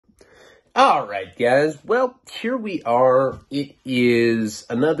All right, guys. Well, here we are. It is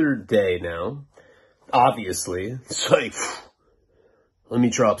another day now. Obviously, it's like, let me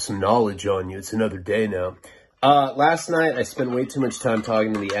drop some knowledge on you. It's another day now. Last night, I spent way too much time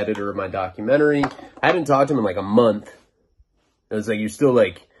talking to the editor of my documentary. I hadn't talked to him in like a month. I was like, you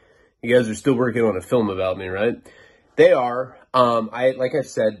guys are still working on a film about me, right? They are. Like I've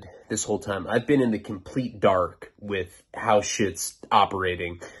said this whole time, I've been in the complete dark with how shit's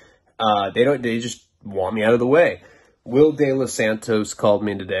operating. They just want me out of the way. Will De Los Santos called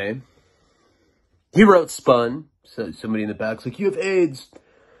me today. He wrote Spun. So somebody in the back's like, you have AIDS.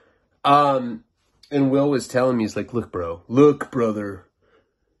 And Will was telling me, he's like, look, brother,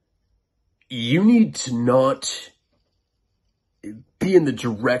 you need to not be in the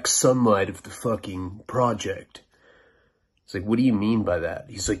direct sunlight of the fucking project. It's like, what do you mean by that?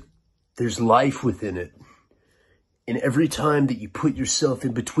 He's like, there's life within it. And every time that you put yourself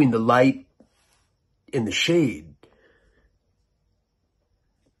in between the light and the shade,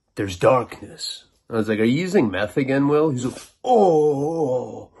 there's darkness. I was like, are you using meth again, Will? He's like,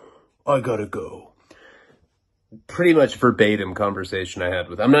 oh, I gotta go. Pretty much verbatim conversation I had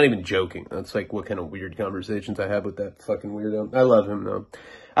with him. I'm not even joking. That's like what kind of weird conversations I have with that fucking weirdo. I love him, though.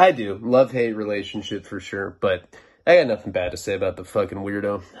 I do. Love-hate relationship for sure. But I got nothing bad to say about the fucking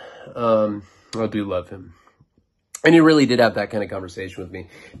weirdo. I do love him. And he really did have that kind of conversation with me.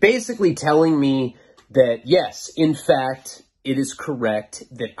 Basically telling me that, yes, in fact, it is correct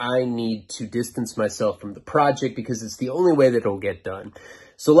that I need to distance myself from the project because it's the only way that it'll get done.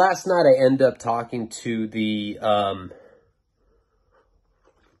 So last night I ended up talking to the,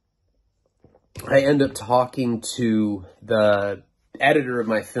 editor of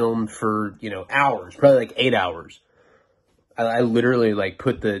my film for, hours, probably like 8 hours. I literally like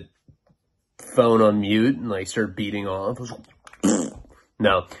put the phone on mute and like started beating off. I was like,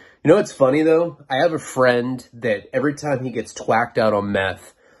 no. You know what's funny though? I have a friend that every time he gets twacked out on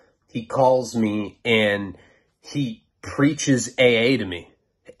meth, he calls me and he preaches AA to me.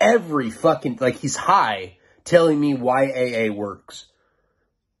 Every fucking, like he's high telling me why AA works.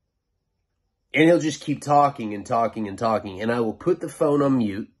 And he'll just keep talking and talking and talking. And I will put the phone on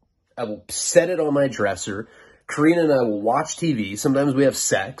mute. I will set it on my dresser. Karina and I will watch TV. Sometimes we have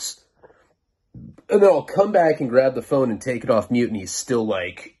sex. And then I'll come back and grab the phone and take it off mute, and he's still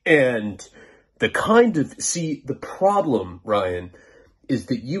like, and the problem, Ryan, is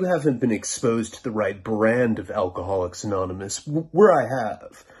that you haven't been exposed to the right brand of Alcoholics Anonymous, where I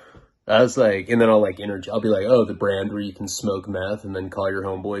have. I was like, and then I'll be like, oh, the brand where you can smoke meth and then call your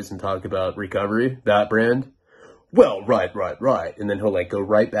homeboys and talk about recovery, that brand? Well, right. And then he'll go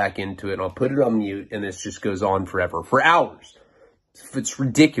right back into it, and I'll put it on mute, and this just goes on forever, for hours. It's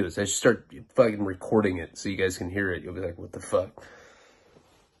ridiculous. I should start fucking recording it so you guys can hear it. You'll be like, what the fuck?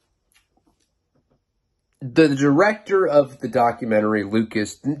 The director of the documentary,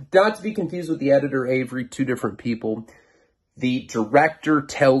 Lucas, not to be confused with the editor, Avery, two different people. The director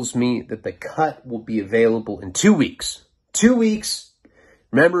tells me that the cut will be available in 2 weeks. 2 weeks.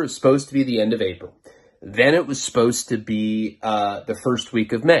 Remember, it was supposed to be the end of April. Then it was supposed to be the first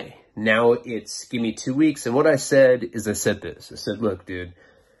week of May. Now it's give me 2 weeks. And what I said is I said, look, dude,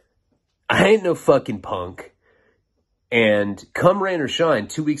 I ain't no fucking punk. And come rain or shine,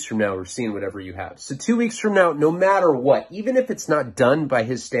 2 weeks from now, we're seeing whatever you have. So 2 weeks from now, no matter what, even if it's not done by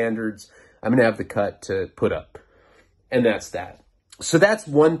his standards, I'm going to have the cut to put up. And that's that. So that's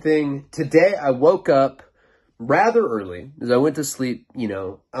one thing. Today, I woke up rather early as I went to sleep.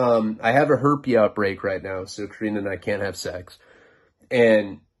 I have a herpes outbreak right now, so Karina and I can't have sex.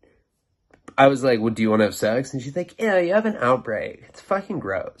 And I was like, well, do you want to have sex? And she's like, yeah, you have an outbreak. It's fucking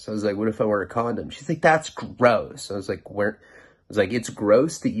gross. I was like, what if I wear a condom? She's like, that's gross. I was like, it's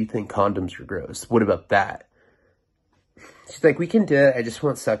gross that you think condoms are gross. What about that? She's like, we can do it. I just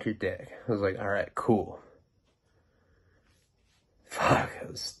won't suck your dick. I was like, all right, cool. Fuck, I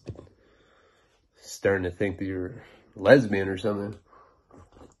was starting to think that you're lesbian or something.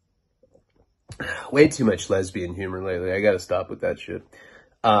 Way too much lesbian humor lately. I gotta stop with that shit.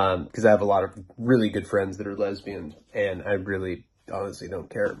 Because I have a lot of really good friends that are lesbians, and I really honestly don't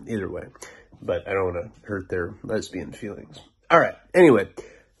care either way. But I don't want to hurt their lesbian feelings. All right. Anyway,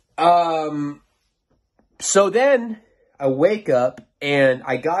 so then I wake up and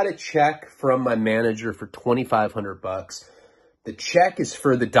I got a check from my manager for $2,500. The check is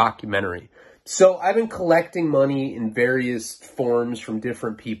for the documentary. So I've been collecting money in various forms from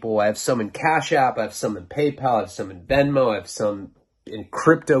different people. I have some in Cash App. I have some in PayPal. I have some in Venmo. I have some in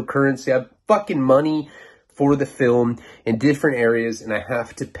cryptocurrency. I have fucking money for the film in different areas, and I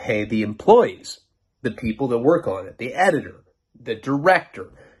have to pay the employees, the people that work on it, the editor, the director,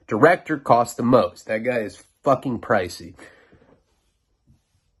 Director costs the most. That guy is fucking pricey.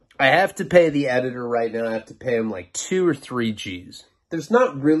 I have to pay the editor right now. I have to pay him like 2 or 3 G's. There's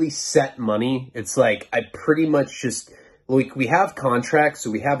not really set money. It's like I pretty much just, like, we have contracts, so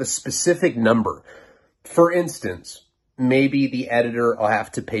we have a specific number. For instance, maybe the editor I'll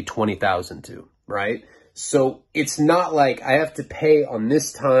have to pay $20,000 to, right? So it's not like I have to pay on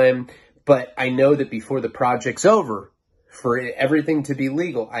this time, but I know that before the project's over, for everything to be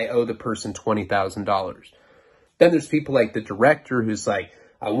legal, I owe the person $20,000. Then there's people like the director who's like,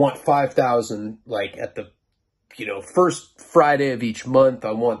 I want $5,000, like at the, first Friday of each month.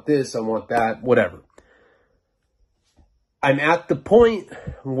 I want this, I want that, whatever. I'm at the point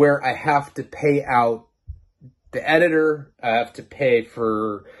where I have to pay out the editor. I have to pay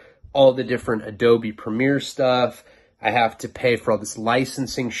for all the different Adobe Premiere stuff. I have to pay for all this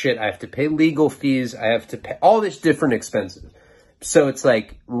licensing shit. I have to pay legal fees. I have to pay all this different expenses. So it's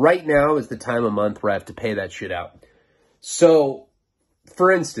like right now is the time of month where I have to pay that shit out. So,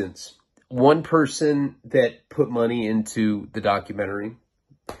 for instance, one person that put money into the documentary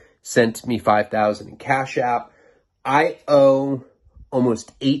sent me $5,000 in Cash App. I owe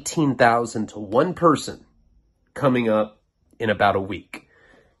almost $18,000 to one person coming up in about a week.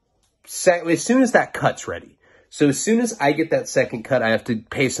 As soon as that cut's ready. So as soon as I get that second cut, I have to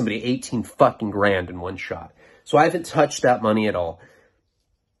pay somebody 18 fucking grand in one shot. So I haven't touched that money at all.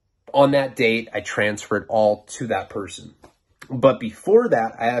 On that date, I transfer it all to that person. But before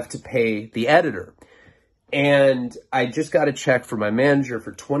that, I have to pay the editor. And I just got a check from my manager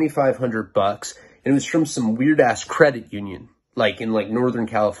for $2,500. And it was from some weird ass credit union, like in Northern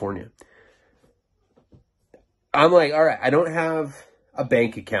California. I'm like, all right, I don't have a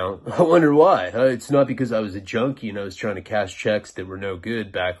bank account. I wonder why. It's not because I was a junkie and I was trying to cash checks that were no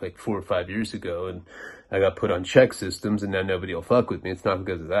good back like 4 or 5 years ago. And I got put on check systems and now nobody will fuck with me. It's not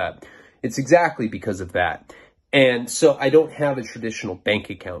because of that. It's exactly because of that. And so I don't have a traditional bank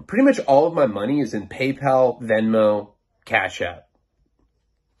account. Pretty much all of my money is in PayPal, Venmo, Cash App,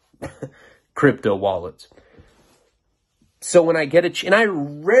 crypto wallets. So when I get and I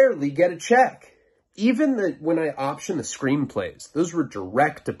rarely get a check. Even when I option the screenplays, those were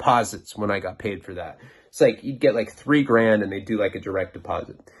direct deposits when I got paid for that. It's like you'd get like $3 grand and they do like a direct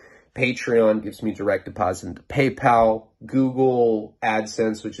deposit. Patreon gives me direct deposit into PayPal. Google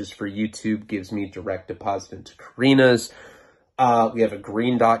AdSense, which is for YouTube, gives me direct deposit into Karina's. We have a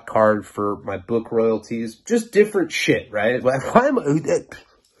Green Dot card for my book royalties. Just different shit, right? Why am I...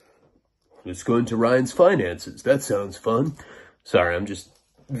 Let's go into Ryan's finances. That sounds fun. Sorry, I'm just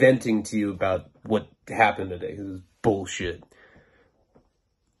venting to you about what happened today. This is bullshit.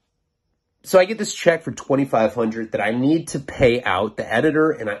 So I get this check for $2,500 that I need to pay out the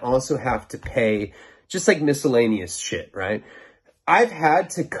editor, and I also have to pay just like miscellaneous shit, right? I've had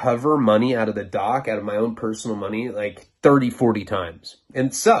to cover money out of the doc, out of my own personal money, like 30, 40 times. And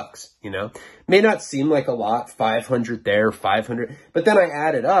it sucks, May not seem like a lot, 500 there, 500. But then I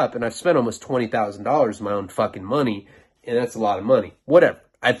add it up, and I've spent almost $20,000 of my own fucking money, and that's a lot of money. Whatever.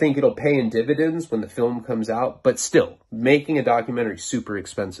 I think it'll pay in dividends when the film comes out, but still, making a documentary is super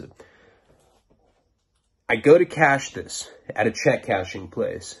expensive. I go to cash this at a check cashing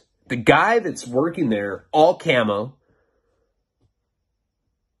place. The guy that's working there, all camo,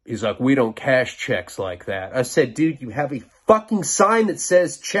 he's like, we don't cash checks like that. I said, dude, you have a fucking sign that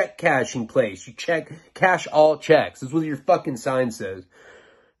says check cashing place. You cash all checks. That's what your fucking sign says.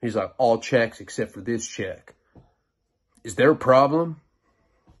 He's like, all checks except for this check. Is there a problem?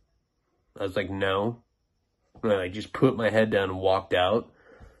 I was like, no. And I just put my head down and walked out.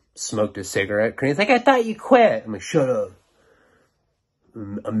 Smoked a cigarette. He's like, I thought you quit. I'm like, shut up.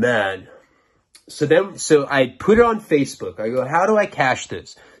 I'm mad. So I put it on Facebook. I go, how do I cash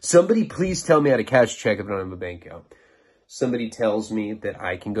this? Somebody please tell me how to cash a check if I don't have a bank account. Somebody tells me that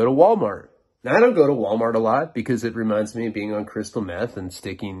I can go to Walmart. Now, I don't go to Walmart a lot because it reminds me of being on crystal meth and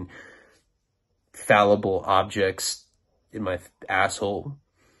sticking fallible objects in my asshole.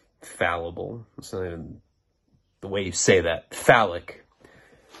 Fallible. It's not even the way you say that. Phallic.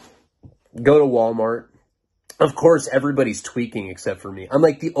 Go to Walmart. Of course, everybody's tweaking except for me. I'm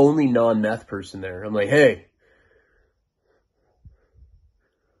like the only non-meth person there. I'm like, hey,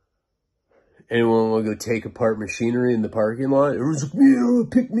 anyone want to go take apart machinery in the parking lot? Everyone's like, yeah,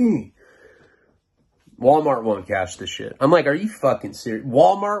 pick me. Walmart won't cash this shit. I'm like, are you fucking serious?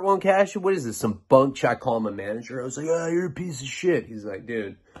 Walmart won't cash it? What is this, some bunk? I call him a manager. I was like, oh, you're a piece of shit. He's like,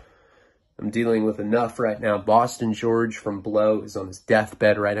 dude, I'm dealing with enough right now. Boston George from Blow is on his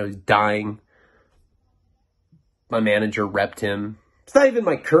deathbed right now. He's dying. My manager repped him. It's not even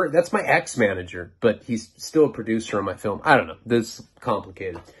my current, that's my ex-manager, but he's still a producer on my film. I don't know. This is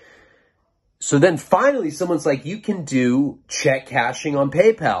complicated. So then finally someone's like, you can do check cashing on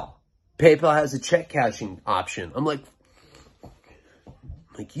PayPal. PayPal has a check cashing option. I'm like,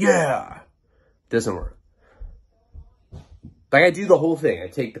 yeah. Doesn't work. Like, I do the whole thing. I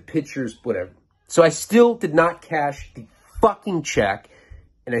take the pictures, whatever. So I still did not cash the fucking check,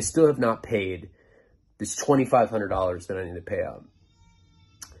 and I still have not paid this $2,500 that I need to pay out.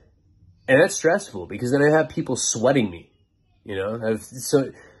 And that's stressful, because then I have people sweating me, you know?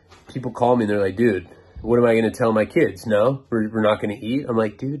 So people call me and they're like, dude, what am I going to tell my kids? No, we're not going to eat. I'm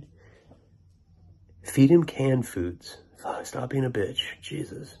like, dude, feed him canned foods. Stop being a bitch.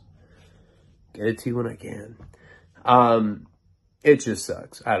 Jesus. Get it to you when I can. It just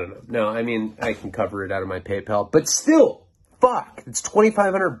sucks. I don't know. No, I mean, I can cover it out of my PayPal, but still, fuck. It's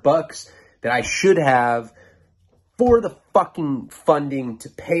 $2,500 that I should have for the fucking funding to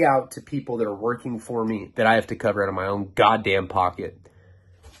pay out to people that are working for me that I have to cover out of my own goddamn pocket.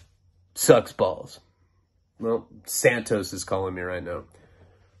 Sucks balls. Well, Santos is calling me right now.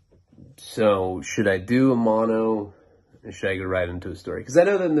 So, should I do a mono, or should I go right into a story? Because I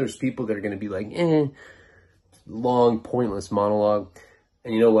know then there's people that are going to be like, long, pointless monologue.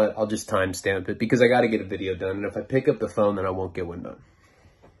 And you know what? I'll just timestamp it, because I got to get a video done. And if I pick up the phone, then I won't get one done.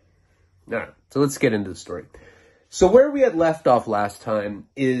 All right, so let's get into the story. So where we had left off last time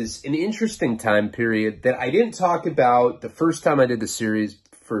is an interesting time period that I didn't talk about the first time I did the series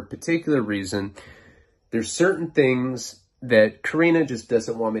for a particular reason. There's certain things that Karina just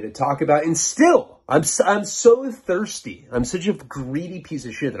doesn't want me to talk about. And still, I'm so thirsty. I'm such a greedy piece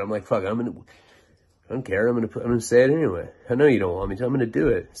of shit that I'm like, fuck, I don't care. I'm going to say it anyway. I know you don't want me to. I'm going to do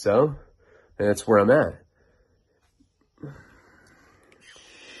it. So that's where I'm at.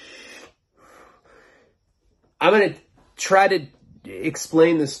 I'm going to try to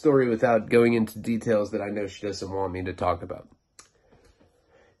explain this story without going into details that I know she doesn't want me to talk about.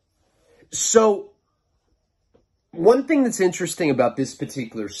 So, one thing that's interesting about this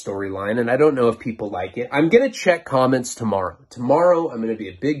particular storyline, and I don't know if people like it, I'm going to check comments tomorrow. Tomorrow, I'm going to be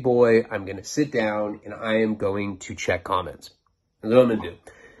a big boy. I'm going to sit down, and I am going to check comments. That's what I'm going to do.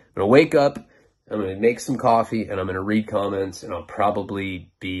 I'm going to wake up, I'm going to make some coffee, and I'm going to read comments, and I'll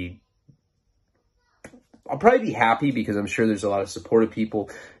probably be happy because I'm sure there's a lot of supportive people,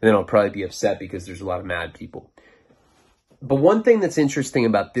 and then I'll probably be upset because there's a lot of mad people. But one thing that's interesting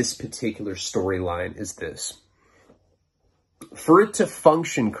about this particular storyline is this. For it to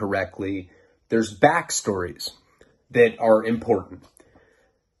function correctly, there's backstories that are important.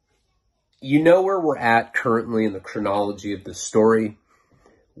 You know where we're at currently in the chronology of the story.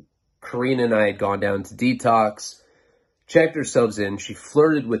 Karina and I had gone down to detox, checked ourselves in. She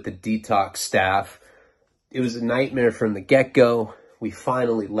flirted with the detox staff. It was a nightmare from the get-go. We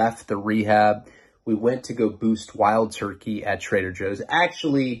finally left the rehab. We went to go boost Wild Turkey at Trader Joe's.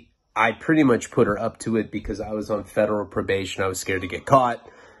 Actually, I pretty much put her up to it because I was on federal probation. I was scared to get caught.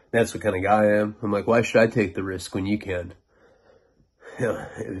 That's what kind of guy I am. I'm like, why should I take the risk when you can? Yeah,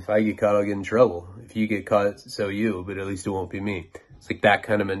 if I get caught, I'll get in trouble. If you get caught, so you, but at least it won't be me. It's like that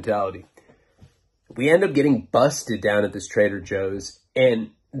kind of mentality. We end up getting busted down at this Trader Joe's, and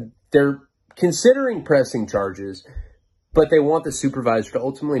they're considering pressing charges, but they want the supervisor to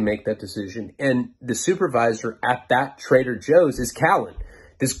ultimately make that decision. And the supervisor at that Trader Joe's is Callan,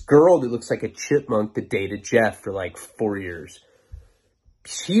 this girl that looks like a chipmunk that dated Jeff for like 4 years.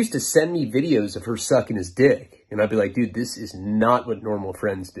 She used to send me videos of her sucking his dick. And I'd be like, dude, this is not what normal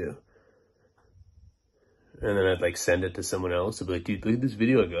friends do. And then I'd like send it to someone else. I'd be like, dude, look at this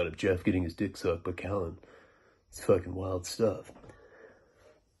video I got of Jeff getting his dick sucked by Callan. It's fucking wild stuff.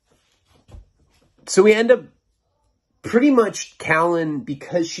 So we end up pretty much Callan,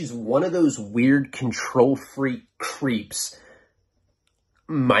 because she's one of those weird control freak creeps.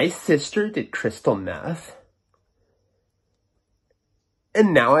 My sister did crystal meth,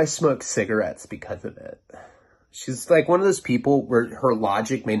 and now I smoke cigarettes because of it. She's like one of those people where her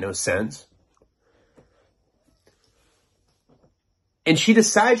logic made no sense. And she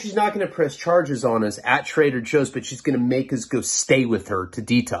decides she's not going to press charges on us at Trader Joe's, but she's going to make us go stay with her to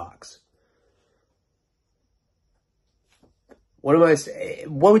detox. What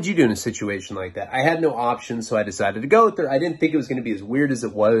would you do in a situation like that? I had no option, so I decided to go with her. I didn't think it was going to be as weird as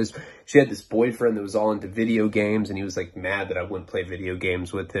it was. She had this boyfriend that was all into video games, and he was like mad that I wouldn't play video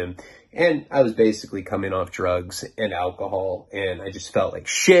games with him. And I was basically coming off drugs and alcohol, and I just felt like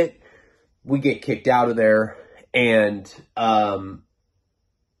shit. We get kicked out of there, and Callan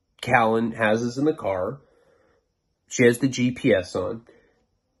has us in the car. She has the GPS on.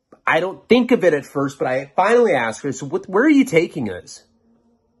 I don't think of it at first, but I finally asked her, so where are you taking us?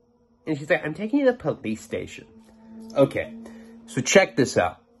 And she's like, I'm taking you to the police station. Okay, so check this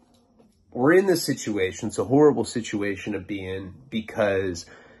out. we're in this situation. It's a horrible situation to be in because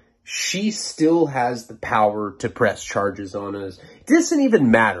she still has the power to press charges on us. It doesn't even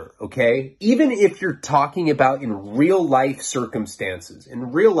matter, okay? Even if you're talking about in real life circumstances.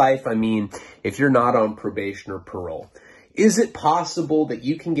 In real life, I mean, if you're not on probation or parole. Is it possible that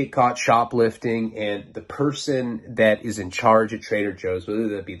you can get caught shoplifting and the person that is in charge at Trader Joe's, whether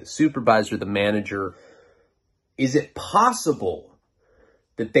that be the supervisor, the manager, is it possible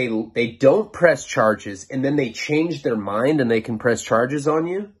that they don't press charges and then they change their mind and they can press charges on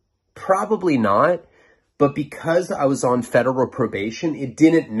you? Probably not. But because I was on federal probation, it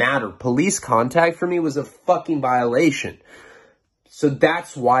didn't matter. Police contact for me was a fucking violation. So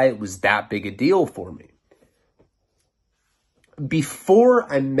that's why it was that big a deal for me.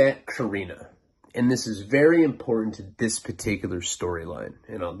 Before I met Karina, and this is very important to this particular storyline,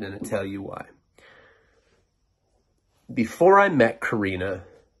 and I'm going to tell you why. Before I met Karina,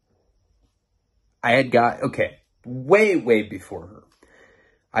 I had way before her.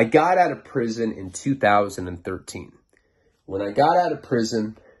 I got out of prison in 2013. When I got out of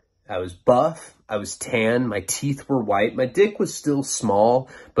prison, I was buff, I was tan, my teeth were white, my dick was still small,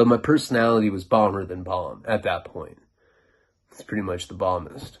 but my personality was bomber than bomb at that point. It's pretty much the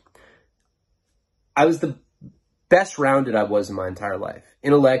bombest. I was the best rounded I was in my entire life.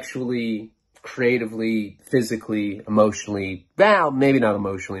 Intellectually, creatively, physically, emotionally. Well, maybe not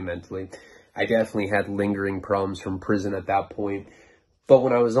emotionally, mentally. I definitely had lingering problems from prison at that point. But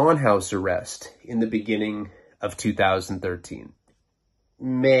when I was on house arrest in the beginning of 2013,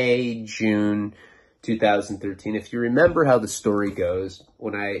 May, June 2013, if you remember how the story goes,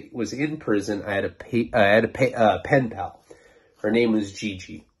 when I was in prison, I had a pen pal. Her name was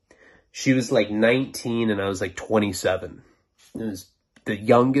Gigi. She was like 19 and I was like 27. It was the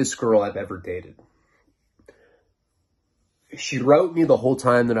youngest girl I've ever dated. She wrote me the whole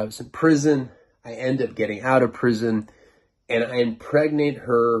time that I was in prison. I end up getting out of prison and I impregnate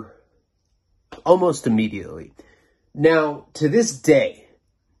her almost immediately. Now, to this day,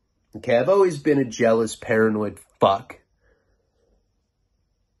 okay, I've always been a jealous, paranoid fuck.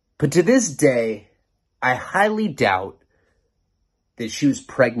 But to this day, I highly doubt that she was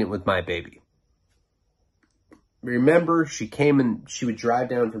pregnant with my baby. Remember, she came and she would drive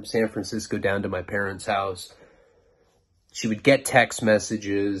down from San Francisco down to my parents' house. She would get text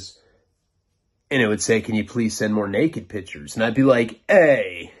messages and it would say, "Can you please send more naked pictures?" And I'd be like,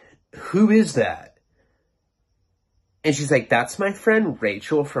 "Hey, who is that?" And she's like, "That's my friend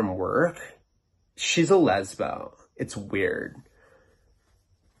Rachel from work. She's a lesbo. It's weird."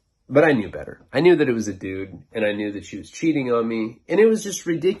 But I knew better. I knew that it was a dude, and I knew that she was cheating on me, and it was just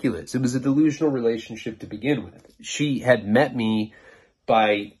ridiculous. It was a delusional relationship to begin with. She had met me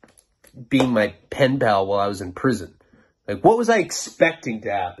by being my pen pal while I was in prison. Like, what was I expecting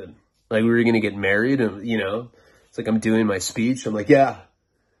to happen? Like, we were going to get married, and, you know, it's like I'm doing my speech. I'm like, yeah,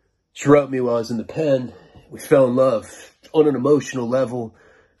 she wrote me while I was in the pen. We fell in love on an emotional level,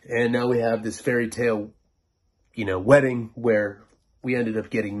 and now we have this fairy tale, you know, wedding where we ended up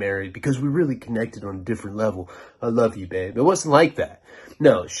getting married because we really connected on a different level. I love you, babe. It wasn't like that.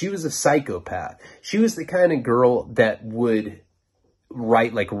 No, she was a psychopath. She was the kind of girl that would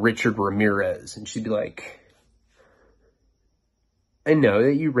write like Richard Ramirez. And she'd be like, "I know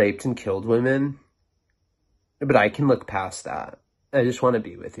that you raped and killed women, but I can look past that. I just want to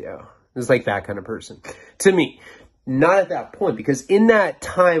be with you." It was like that kind of person. To me, not at that point, because in that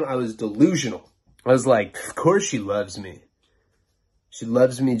time I was delusional. I was like, of course she loves me. She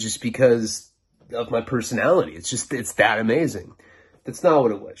loves me just because of my personality. It's that amazing. That's not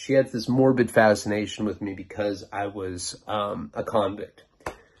what it was. She had this morbid fascination with me because I was a convict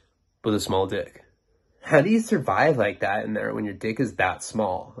with a small dick. How do you survive like that in there when your dick is that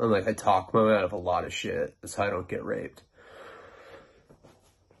small? I'm like, I talk my way out of a lot of shit. That's how I don't get raped.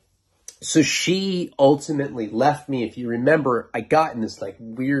 So she ultimately left me. If you remember, I got in this like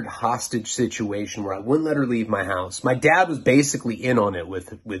weird hostage situation where I wouldn't let her leave my house. My dad was basically in on it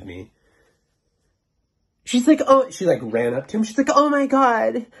with me. She's like, oh, she like ran up to him. She's like, "Oh my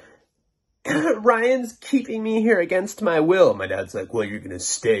God, Ryan's keeping me here against my will." My dad's like, "Well, you're going to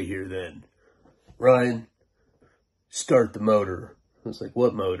stay here then. Ryan, start the motor." I was like,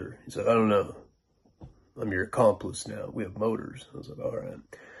 "What motor?" He's like, "I don't know. I'm your accomplice now. We have motors." I was like, "All right."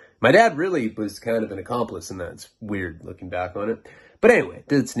 My dad really was kind of an accomplice in that. It's weird looking back on it. But anyway,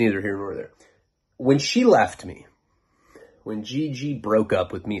 it's neither here nor there. When she left me, when Gigi broke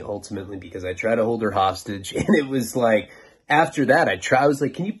up with me ultimately because I tried to hold her hostage, and it was like, after that, I was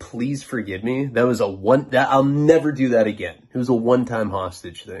like, "Can you please forgive me?" That was I'll never do that again. It was a one-time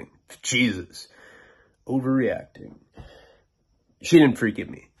hostage thing. Jesus. Overreacting. She didn't forgive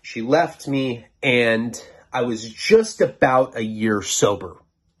me. She left me, and I was just about a year sober.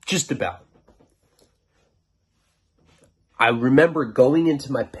 Just about. I remember going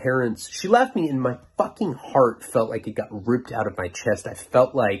into my parents', she left me and my fucking heart felt like it got ripped out of my chest. I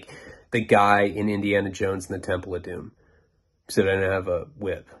felt like the guy in Indiana Jones and the Temple of Doom, except I didn't have a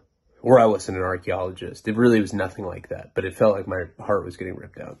whip, or I wasn't an archaeologist. It really was nothing like that, but it felt like my heart was getting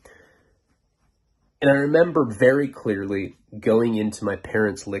ripped out. And I remember very clearly going into my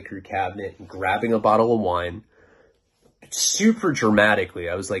parents' liquor cabinet and grabbing a bottle of wine, super dramatically.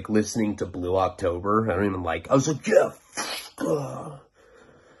 I was like listening to Blue October. I was like, yeah.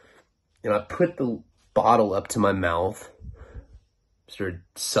 And I put the bottle up to my mouth, started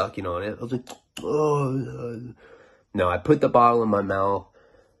sucking on it. I was like, oh. No, I put the bottle in my mouth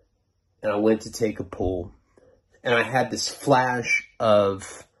and I went to take a pull. And I had this flash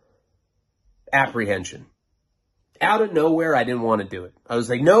of apprehension. Out of nowhere, I didn't want to do it. I was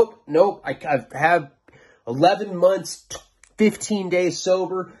like, nope. I've had 11 months, 15 days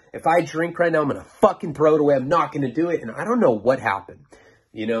sober. If I drink right now, I'm going to fucking throw it away. I'm not going to do it. And I don't know what happened.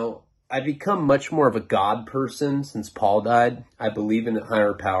 You know, I've become much more of a God person since Paul died. I believe in a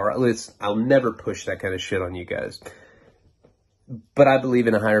higher power. Listen, I'll never push that kind of shit on you guys. But I believe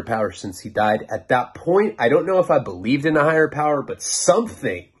in a higher power since he died. At that point, I don't know if I believed in a higher power, but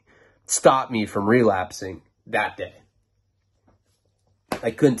something stopped me from relapsing that day.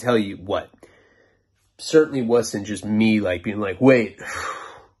 I couldn't tell you what. Certainly wasn't just me like being like, wait,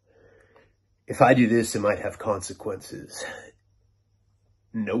 if I do this, it might have consequences.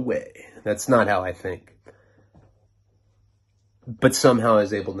 No way. That's not how I think. But somehow I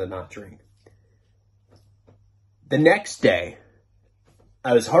was able to not drink. The next day,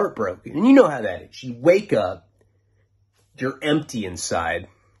 I was heartbroken. And you know how that is. You wake up, you're empty inside.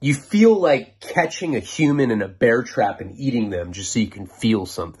 You feel like catching a human in a bear trap and eating them just so you can feel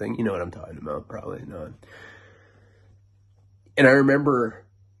something. You know what I'm talking about? Probably not. And I remember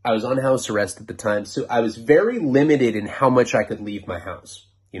I was on house arrest at the time, so I was very limited in how much I could leave my house.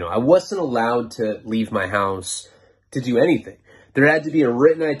 You know, I wasn't allowed to leave my house to do anything. There had to be a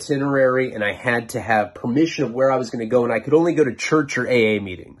written itinerary, and I had to have permission of where I was going to go, and I could only go to church or AA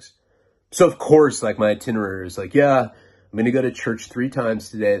meetings. So, of course, like, my itinerary is like, yeah, I'm going to go to church 3 times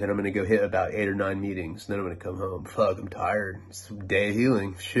today, then I'm going to go hit about 8 or 9 meetings, and then I'm going to come home. Fuck, I'm tired. It's a day of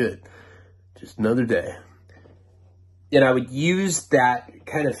healing. Shit. Just another day. And I would use that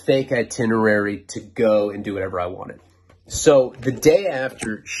kind of fake itinerary to go and do whatever I wanted. So, the day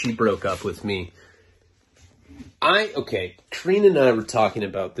after she broke up with me, Karina and I were talking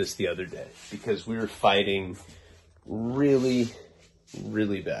about this the other day because we were fighting really,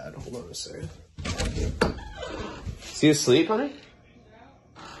 really bad. Hold on a second. Is he asleep, honey?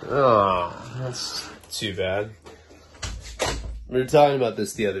 Oh, that's too bad. We were talking about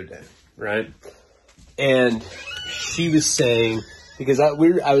this the other day, right? And she was saying, because I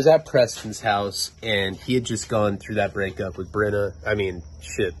was at Preston's house and he had just gone through that breakup with Brenna. I'm not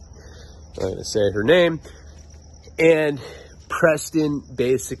going to say her name. And Preston,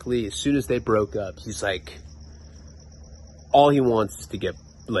 basically, as soon as they broke up, he's like, all he wants is to get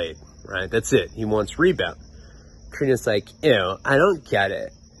laid, right? That's it. He wants rebound. Karina's like, I don't get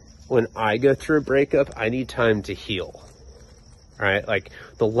it. When I go through a breakup, I need time to heal, right? Like,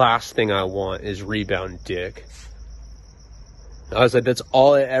 the last thing I want is rebound dick. I was like, that's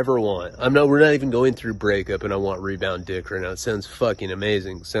all I ever want. We're not even going through breakup and I want rebound dick right now. It sounds fucking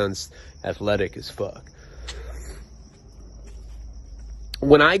amazing. It sounds athletic as fuck.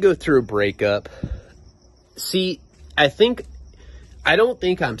 When I go through a breakup, I don't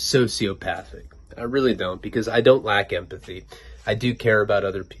think I'm sociopathic. I really don't, because I don't lack empathy. I do care about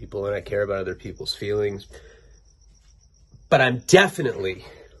other people and I care about other people's feelings. But I'm definitely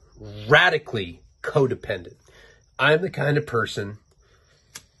radically codependent. I'm the kind of person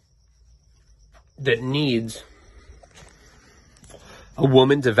that needs a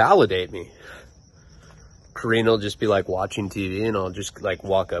woman to validate me. Karina will just be like watching TV and I'll just like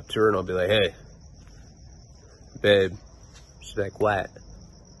walk up to her and I'll be like, hey, babe. She's like, what?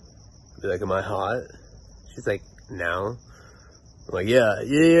 I'll be like, am I hot? She's like, no. I'm like, yeah,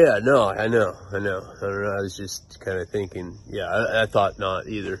 no, I know. I don't know. I was just kind of thinking, yeah, I thought not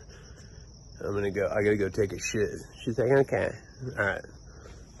either. I gotta go take a shit. She's like, okay, all right,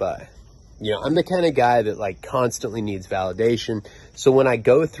 bye. You know, I'm the kind of guy that like constantly needs validation. So when I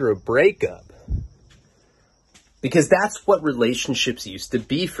go through a breakup, because that's what relationships used to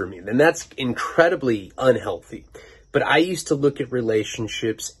be for me, and that's incredibly unhealthy. But I used to look at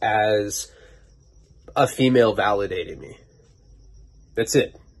relationships as a female validating me. That's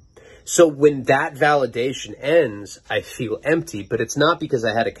it. So when that validation ends, I feel empty, but it's not because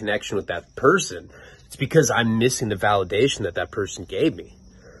I had a connection with that person. It's because I'm missing the validation that that person gave me.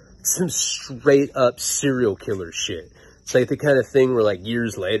 It's some straight up serial killer shit. It's like the kind of thing where, like,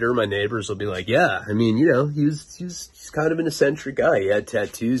 years later, my neighbors will be like, yeah, I mean, you know, he's kind of an eccentric guy. He had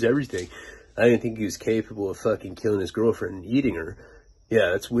tattoos, everything. I didn't think he was capable of fucking killing his girlfriend and eating her.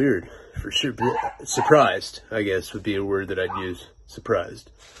 Yeah, that's weird, for sure. Surprised, I guess, would be a word that I'd use.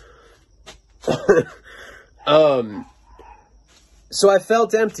 Surprised. So I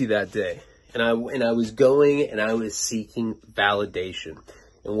felt empty that day, and I was going and I was seeking validation.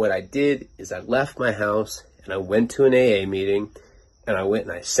 And what I did is I left my house and I went to an AA meeting, and I went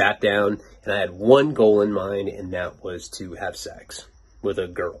and I sat down, and I had one goal in mind, and that was to have sex with a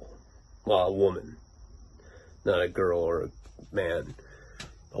girl. Well, a woman. Not a girl or a man.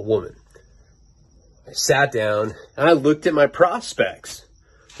 A woman. I sat down and I looked at my prospects.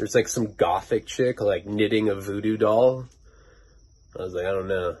 There's like some gothic chick like knitting a voodoo doll. I was like, I don't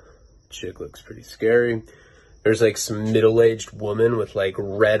know. Chick looks pretty scary. There's like some middle-aged woman with like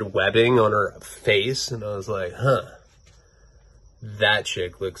red webbing on her face. And I was like, huh. That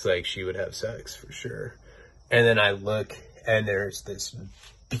chick looks like she would have sex for sure. And then I look and there's this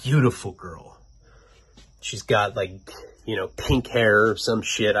beautiful girl. She's got like, you know, pink hair or some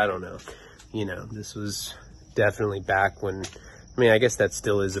shit. I don't know. You know, this was definitely back when, I mean, I guess that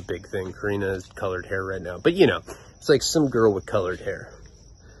still is a big thing. Karina has colored hair right now. But, you know, it's like some girl with colored hair.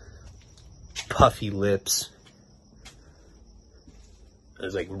 Puffy lips. I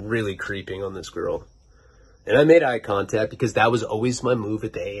was like really creeping on this girl. And I made eye contact because that was always my move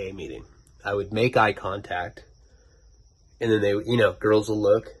at the AA meeting. I would make eye contact. And then they, you know, girls will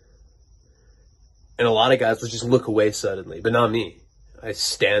look. And a lot of guys will just look away suddenly, but not me. I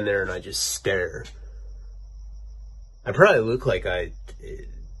stand there and I just stare. I probably look like I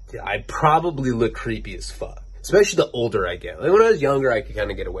probably look creepy as fuck. Especially the older I get. Like when I was younger, I could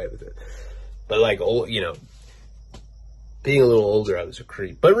kind of get away with it. But like, old, you know, being a little older, I was a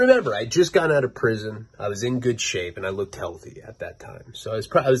creep. But remember, I just got out of prison. I was in good shape and I looked healthy at that time. So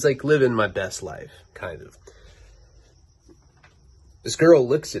I was like living my best life, kind of. This girl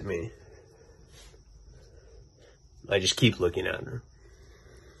looks at me. I just keep looking at her.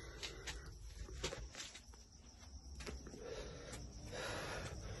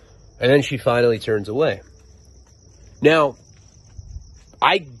 And then she finally turns away. Now,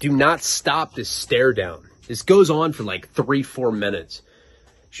 I do not stop this stare down. This goes on for like 3-4 minutes.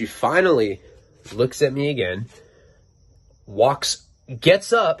 She finally looks at me again,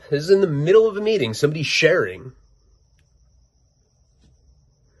 gets up. This is in the middle of a meeting. Somebody's sharing.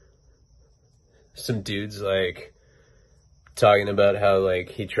 Some dude's like talking about how like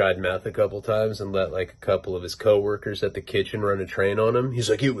he tried meth a couple times and let like a couple of his coworkers at the kitchen run a train on him. He's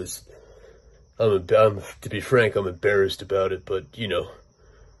like, to be frank, I'm embarrassed about it, but you know,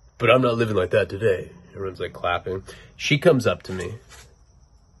 but I'm not living like that today. Everyone's like clapping. She comes up to me.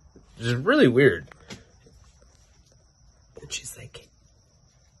 This is really weird. And she's like,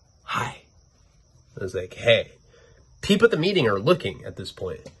 hi. I was like, hey. People at the meeting are looking at this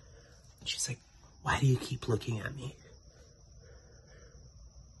point. And she's like, why do you keep looking at me?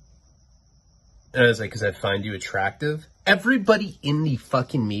 And I was like, because I find you attractive. Everybody in the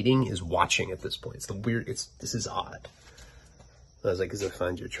fucking meeting is watching at this point. This is odd. I was like, because I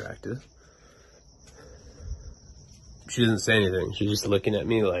find you attractive. She doesn't say anything. She's just looking at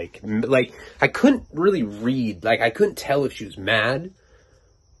me like I couldn't really read. Like, I couldn't tell if she was mad.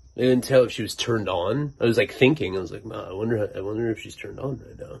 I didn't tell if she was turned on. I was like thinking, I was like, I wonder if she's turned on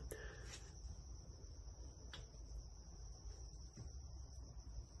right now.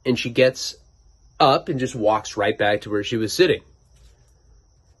 And she gets up and just walks right back to where she was sitting.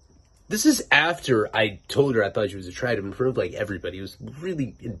 This is after I told her I thought she was attractive in front of like everybody. It was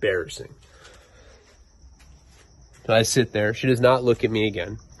really embarrassing. So I sit there. She does not look at me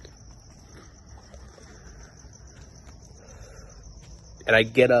again. And I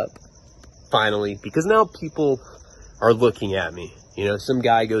get up finally because now people are looking at me. You know, some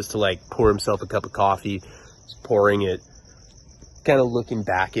guy goes to like pour himself a cup of coffee. He's pouring it, kind of looking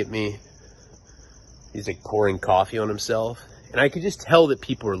back at me. He's like pouring coffee on himself. And I could just tell that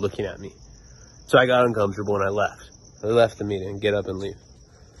people were looking at me. So I got uncomfortable and I left. I left the meeting, get up and leave.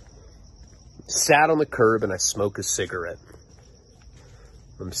 Sat on the curb and I smoke a cigarette.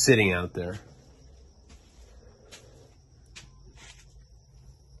 I'm sitting out there.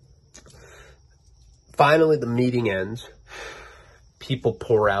 Finally, the meeting ends. People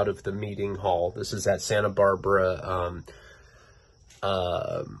pour out of the meeting hall. This is at Santa Barbara,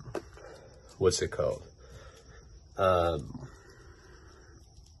 what's it called?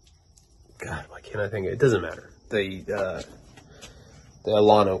 God, why can't I think of it? It doesn't matter. The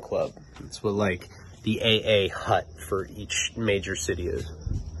Alano Club. It's what, like, the AA hut for each major city is.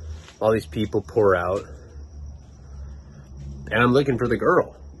 All these people pour out. And I'm looking for the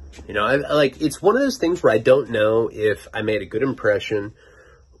girl. You know, it's one of those things where I don't know if I made a good impression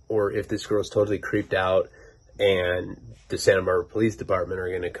or if this girl's totally creeped out and the Santa Barbara Police Department are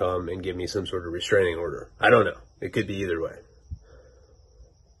going to come and give me some sort of restraining order. I don't know. It could be either way.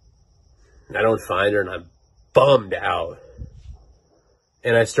 And I don't find her and I'm bummed out.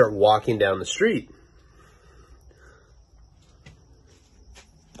 And I start walking down the street.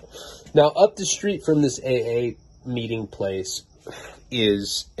 Now, up the street from this AA meeting place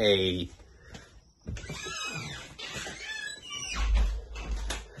is a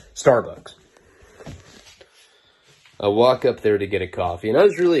Starbucks. I walk up there to get a coffee, and I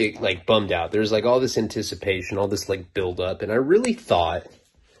was really, like, bummed out. There's, like, all this anticipation, all this, like, build-up, and I really thought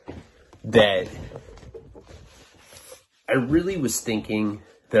that I really was thinking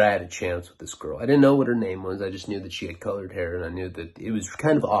that I had a chance with this girl. I didn't know what her name was. I just knew that she had colored hair, and I knew that it was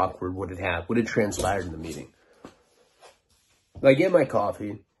kind of awkward what had transpired in the meeting. I get my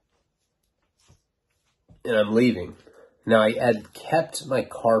coffee, and I'm leaving. Now, I had kept my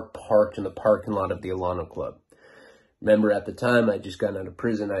car parked in the parking lot of the Alano Club. Remember, at the time, I just gotten out of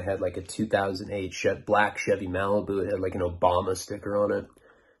prison. I had like a 2008 black Chevy Malibu. It had like an Obama sticker on it.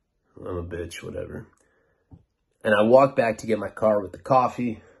 I'm a bitch, whatever. And I walk back to get my car with the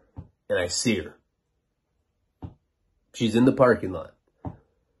coffee, and I see her. She's in the parking lot.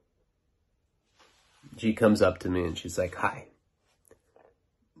 She comes up to me, and she's like, "Hi.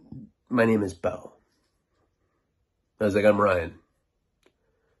 My name is Bo." I was like, "I'm Ryan."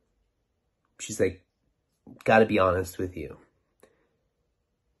 She's like, "Gotta be honest with you.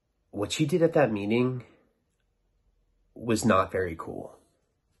 What you did at that meeting was not very cool."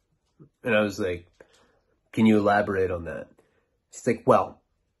 And I was like, "Can you elaborate on that?" She's like, "Well,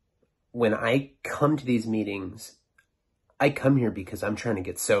 when I come to these meetings, I come here because I'm trying to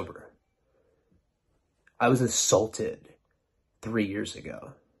get sober. I was assaulted 3 years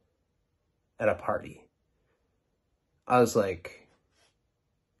ago at a party." I was like,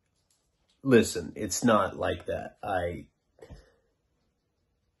 "Listen, it's not like that.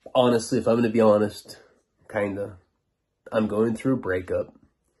 Honestly, if I'm going to be honest, I'm going through a breakup,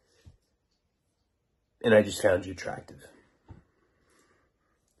 and I just found you attractive."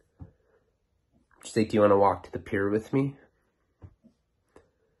 She's like, "Do you want to walk to the pier with me?"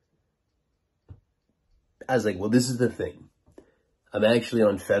 I was like, "Well, this is the thing. I'm actually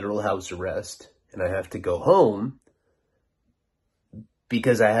on federal house arrest, and I have to go home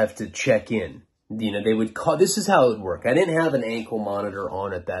because I have to check in." You know, they would call, this is how it would work. I didn't have an ankle monitor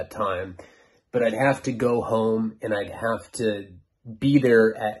on at that time, but I'd have to go home and I'd have to be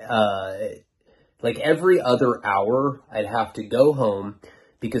there at, like every other hour. I'd have to go home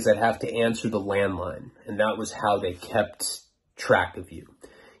because I'd have to answer the landline. And that was how they kept track of you.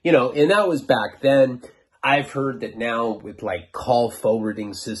 You know, and that was back then. I've heard that now with like call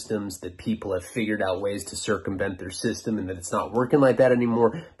forwarding systems that people have figured out ways to circumvent their system and that it's not working like that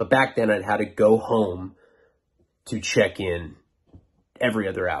anymore. But back then I'd had to go home to check in every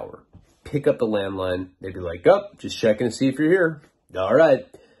other hour. Pick up the landline. They'd be like, "Oh, just checking to see if you're here. All right.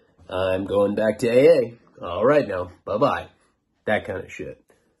 I'm going back to AA. All right now. Bye-bye." That kind of shit.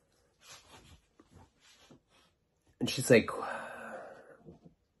 And she's like,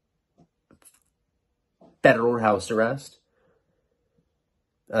 "Federal house arrest?"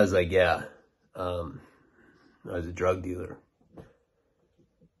 I was like, "Yeah, I was a drug dealer."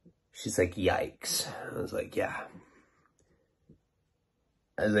 She's like, "Yikes." I was like, "Yeah."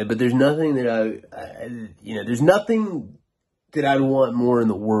 I was like, "But there's nothing that there's nothing that I'd want more in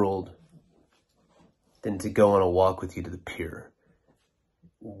the world than to go on a walk with you to the pier.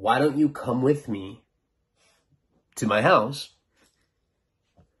 Why don't you come with me to my house?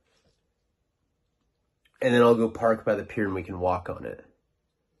 And then I'll go park by the pier and we can walk on it."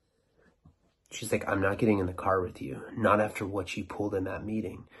 She's like, "I'm not getting in the car with you. Not after what you pulled in that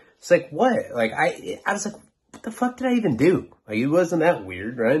meeting." It's like, what? Like, I was like, what the fuck did I even do? Like, it wasn't that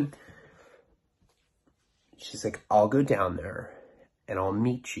weird, right? She's like, "I'll go down there and I'll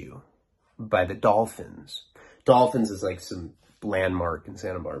meet you by the Dolphins." Dolphins is like some landmark in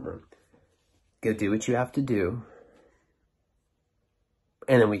Santa Barbara. "Go do what you have to do.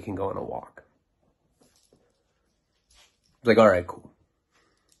 And then we can go on a walk." I was like, "All right, cool."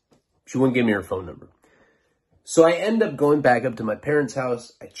 She wouldn't give me her phone number. So I end up going back up to my parents'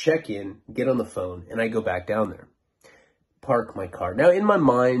 house. I check in, get on the phone, and I go back down there. Park my car. Now, in my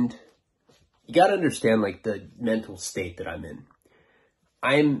mind, you got to understand, like, the mental state that I'm in.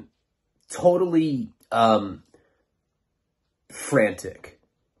 I'm totally frantic,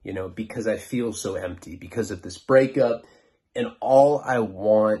 you know, because I feel so empty because of this breakup. And all I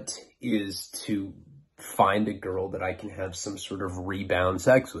want is to find a girl that I can have some sort of rebound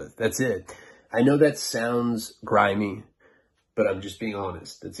sex with. That's it. I know that sounds grimy, but I'm just being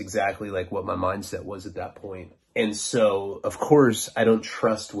honest. That's exactly like what my mindset was at that point. And so, of course, I don't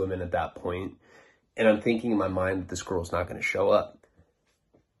trust women at that point. And I'm thinking in my mind that this girl's not going to show up.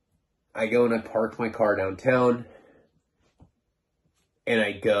 I go and I park my car downtown. And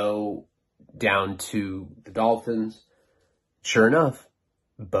I go down to the Dolphins. Sure enough,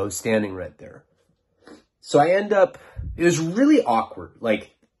 Bo's standing right there. So I end up, it was really awkward.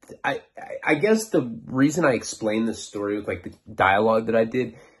 Like, I guess the reason I explained this story with like the dialogue that I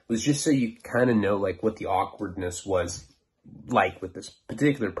did was just so you kind of know like what the awkwardness was like with this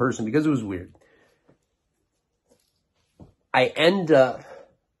particular person, because it was weird. I end up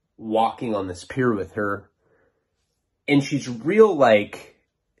walking on this pier with her, and she's real like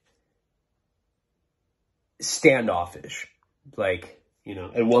standoffish. Like, you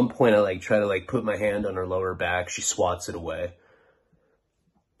know, at one point I like try to like put my hand on her lower back. She swats it away.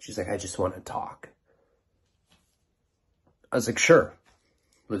 She's like, I just want to talk. I was like, sure,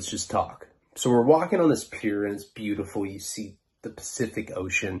 let's just talk. So we're walking on this pier and it's beautiful. You see the Pacific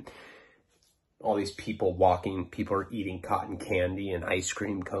Ocean, all these people walking, people are eating cotton candy and ice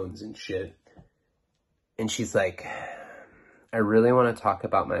cream cones and shit. And she's like, I really want to talk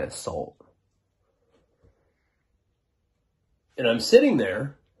about my assault. And I'm sitting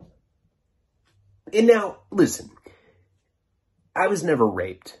there. And now, listen, I was never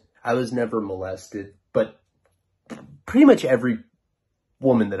raped. I was never molested. But pretty much every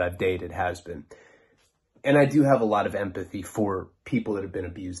woman that I've dated has been. And I do have a lot of empathy for people that have been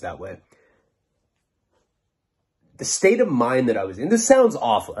abused that way. The state of mind that I was in, this sounds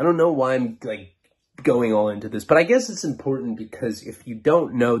awful. I don't know why I'm like going all into this, but I guess it's important because if you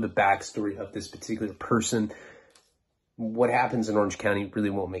don't know the backstory of this particular person, what happens in Orange County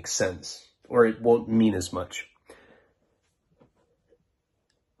really won't make sense, or it won't mean as much.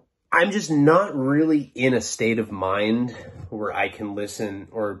 I'm just not really in a state of mind where I can listen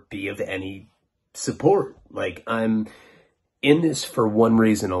or be of any support. Like, I'm in this for one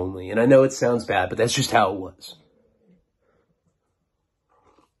reason only. And I know it sounds bad, but that's just how it was.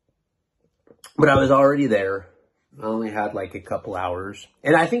 But I was already there. I only had like a couple hours.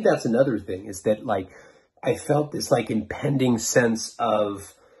 And I think that's another thing, is that like, I felt this like impending sense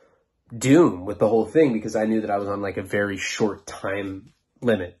of doom with the whole thing, because I knew that I was on like a very short time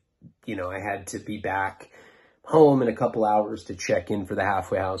limit. You know, I had to be back home in a couple hours to check in for the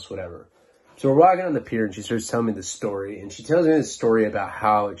halfway house, whatever. So we're walking on the pier and she starts telling me the story. And she tells me this story about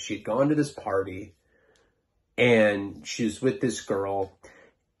how she had gone to this party and she was with this girl,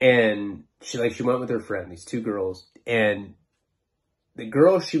 and she went with her friend, these two girls, and the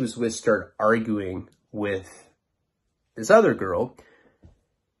girl she was with started arguing with this other girl,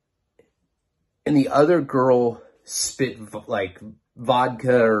 and the other girl spit like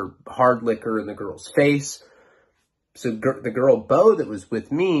vodka or hard liquor in the girl's face. So the girl Bo that was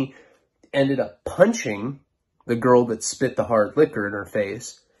with me ended up punching the girl that spit the hard liquor in her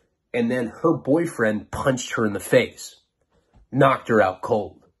face, and then her boyfriend punched her in the face, knocked her out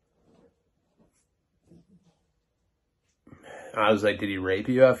cold. I was like, did he rape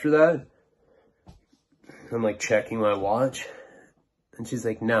you after that? I'm like checking my watch. And she's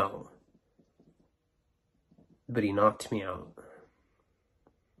like, no. But he knocked me out.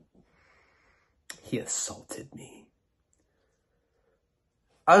 He assaulted me.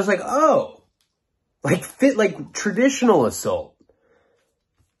 I was like, oh. Like traditional assault.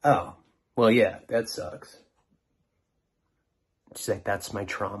 Oh. Well, yeah, that sucks. She's like, that's my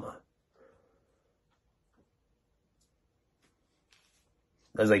trauma.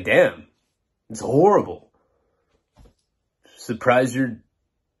 I was like, damn, it's horrible. Surprised you're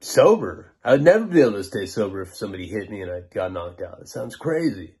sober. I would never be able to stay sober if somebody hit me and I got knocked out. It sounds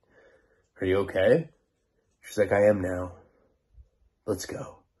crazy. Are you okay? She's like, I am now. Let's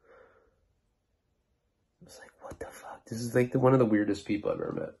go. I was like, what the fuck? This is like one of the weirdest people I've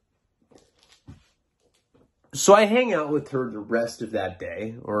ever met. So I hang out with her the rest of that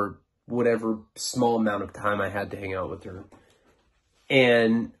day, or whatever small amount of time I had to hang out with her.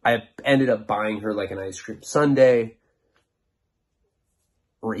 And I ended up buying her like an ice cream sundae.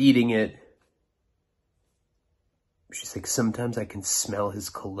 We're eating it. She's like, sometimes I can smell his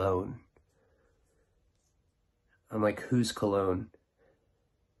cologne. I'm like, whose cologne?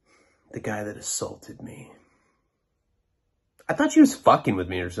 The guy that assaulted me. I thought she was fucking with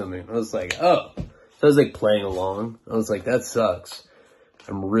me or something. I was like, oh. So I was like playing along. I was like, that sucks.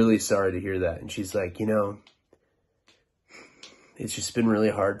 I'm really sorry to hear that. And she's like, you know, it's just been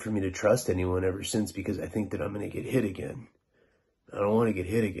really hard for me to trust anyone ever since because I think that I'm going to get hit again. I don't want to get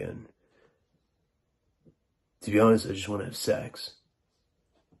hit again. To be honest, I just want to have sex.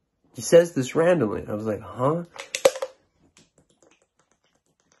 He says this randomly. I was like, huh?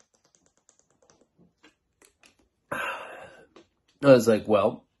 I was like,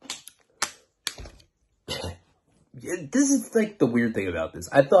 well, this is like the weird thing about this.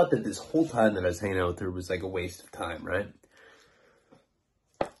 I thought that this whole time that I was hanging out with her was like a waste of time, right?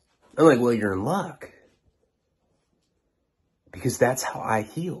 I'm like, well, you're in luck. Because that's how I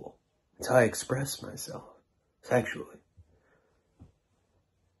heal. That's how I express myself sexually.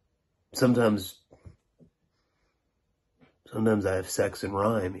 Sometimes I have sex in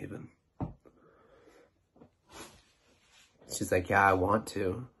rhyme even. She's like, yeah, I want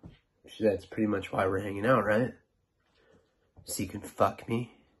to. That's pretty much why we're hanging out, right? So you can fuck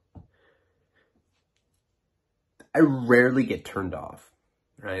me. I rarely get turned off,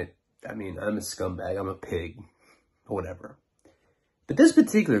 right? I mean, I'm a scumbag, I'm a pig, whatever. But this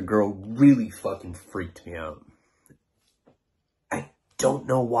particular girl really fucking freaked me out. I don't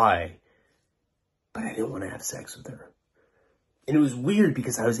know why, but I didn't want to have sex with her. And it was weird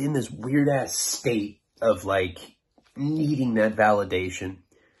because I was in this weird ass state of like needing that validation.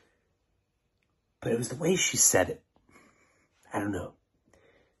 But it was the way she said it. I don't know.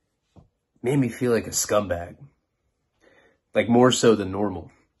 Made me feel like a scumbag. Like more so than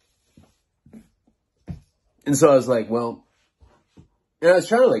normal. And so I was like, well, and I was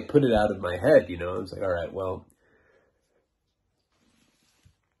trying to like put it out of my head, you know. I was like, all right, well,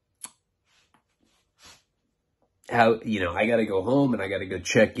 how, you know, I got to go home and I got to go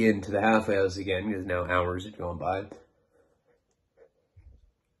check into the halfway house again because now hours have gone by.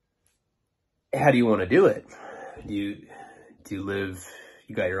 How do you want to do it? Do you live,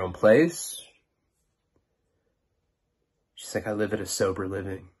 you got your own place? She's like, I live at a sober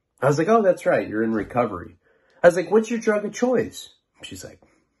living. I was like, oh, that's right. You're in recovery. I was like, what's your drug of choice? She's like,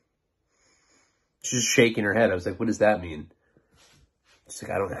 she's just shaking her head. I was like, what does that mean? She's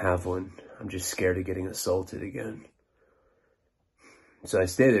like, I don't have one. I'm just scared of getting assaulted again. So I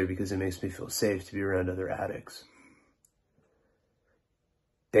stay there because it makes me feel safe to be around other addicts.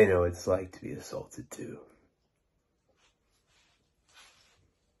 They know what it's like to be assaulted too.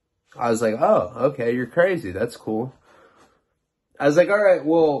 I was like, oh, okay, you're crazy. That's cool. I was like, all right,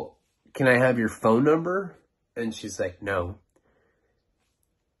 well, can I have your phone number? And she's like, no.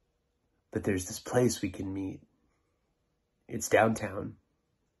 But there's this place we can meet. It's downtown.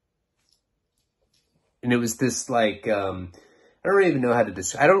 And it was this like, I don't even know how to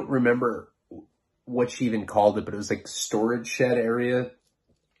describe. I don't remember what she even called it, but it was like storage shed area.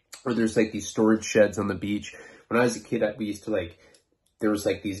 Or there's like these storage sheds on the beach. When I was a kid, we used to like, there was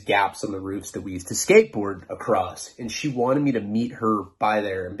like these gaps on the roofs that we used to skateboard across. And she wanted me to meet her by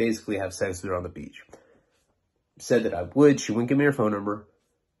there and basically have sex with her on the beach. Said that I would. She wouldn't give me her phone number.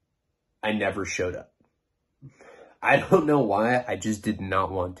 I never showed up. I don't know why. I just did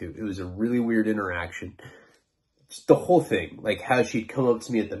not want to. It was a really weird interaction. Just the whole thing. Like how she'd come up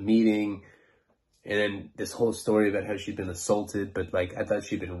to me at the meeting. And then this whole story about how she'd been assaulted. But like, I thought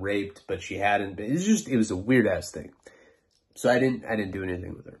she'd been raped, but she hadn't been. It was a weird ass thing. So I didn't do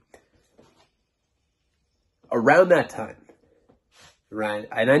anything with her. Around that time, right?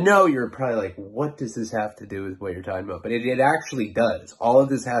 And I know you're probably like, what does this have to do with what you're talking about? But it actually does. All of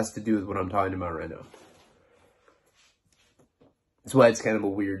this has to do with what I'm talking about right now. That's why it's kind of a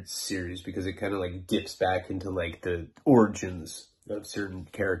weird series, because it kind of like dips back into like the origins of certain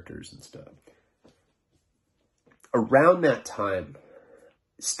characters and stuff. Around that time,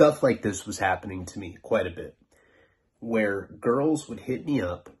 stuff like this was happening to me quite a bit, where girls would hit me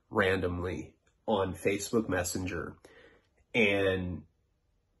up randomly on Facebook Messenger and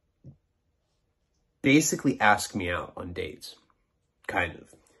basically ask me out on dates, kind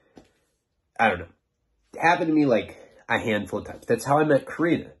of. I don't know. It happened to me like a handful of times. That's how I met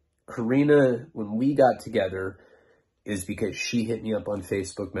Karina. Karina, when we got together, is because she hit me up on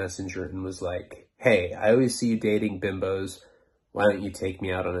Facebook Messenger and was like, hey, I always see you dating bimbos. Why don't you take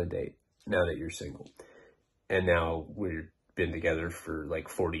me out on a date now that you're single? And now we've been together for like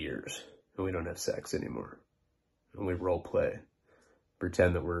 40 years and we don't have sex anymore. And we role play,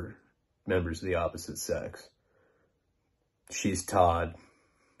 pretend that we're members of the opposite sex. She's Todd.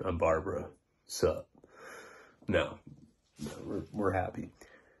 I'm Barbara. Sup? No, we're happy.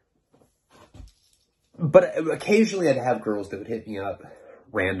 But occasionally I'd have girls that would hit me up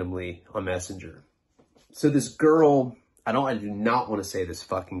randomly on Messenger. So this girl, I do not want to say this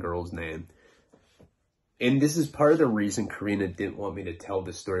fucking girl's name. And this is part of the reason Karina didn't want me to tell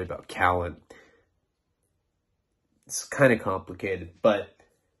the story about Callan. It's kind of complicated, but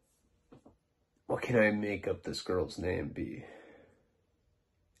what can I make up this girl's name be?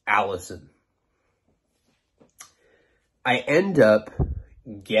 Allison. I end up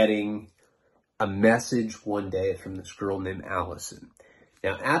getting a message one day from this girl named Allison.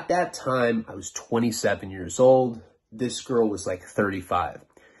 Now, at that time, I was 27 years old. This girl was like 35.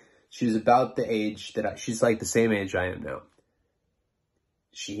 She was about the age that she's like the same age I am now.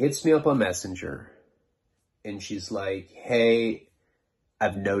 She hits me up on Messenger and she's like, hey,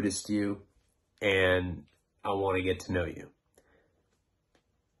 I've noticed you and I want to get to know you.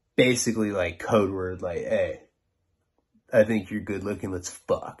 Basically like code word, like, hey, I think you're good looking, let's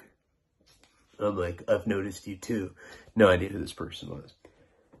fuck. I'm like, I've noticed you too. No idea who this person was.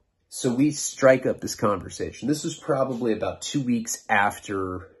 So we strike up this conversation. This was probably about 2 weeks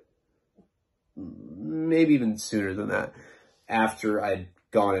after, maybe even sooner than that, after I'd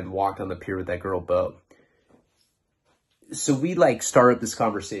gone and walked on the pier with that girl, Bo. So we like start up this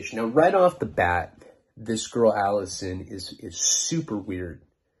conversation. Now, right off the bat, this girl, Allison, is super weird.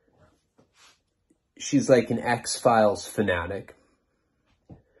 She's like an X-Files fanatic.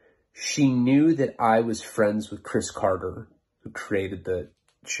 She knew that I was friends with Chris Carter, who created the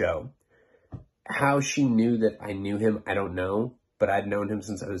show. How she knew that I knew him, I don't know, but I'd known him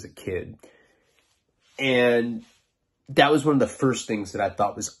since I was a kid. And that was one of the first things that I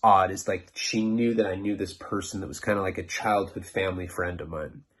thought was odd, is like she knew that I knew this person that was kind of like a childhood family friend of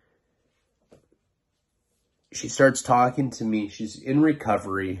mine. She starts talking to me. She's in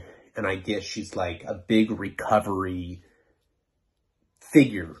recovery, and I guess she's like a big recovery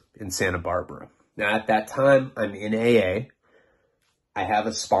figure in Santa Barbara. Now, at that time, I'm in AA. I have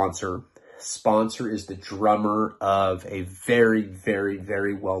a sponsor. Sponsor is the drummer of a very, very,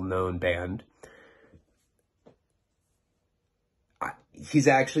 very well-known band. He's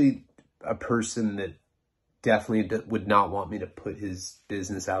actually a person that definitely would not want me to put his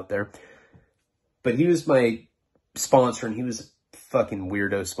business out there. But he was my sponsor, and he was a fucking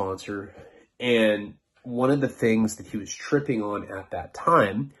weirdo sponsor. And one of the things that he was tripping on at that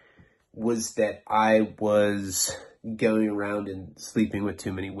time was that I was going around and sleeping with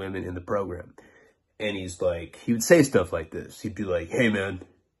too many women in the program. And he's like, he would say stuff like this. He'd be like, hey man,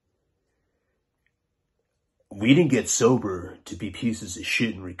 we didn't get sober to be pieces of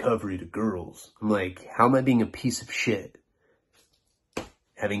shit in recovery to girls. I'm like, how am I being a piece of shit?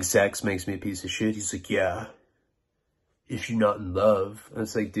 Having sex makes me a piece of shit? He's like, yeah, if you're not in love. I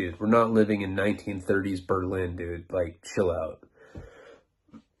was like, dude, we're not living in 1930s Berlin, dude. Like, chill out.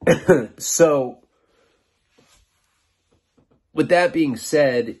 So, with that being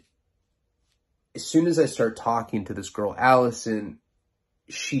said, as soon as I start talking to this girl, Allison,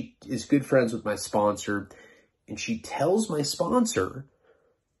 she is good friends with my sponsor, and she tells my sponsor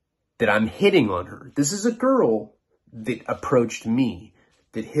that I'm hitting on her. This is a girl that approached me,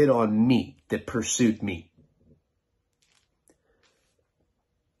 that hit on me, that pursued me.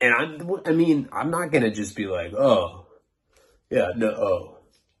 And I'm not going to just be like, oh, yeah, no, oh,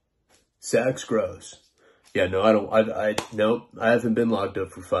 sex gross. Yeah, no, nope, I haven't been locked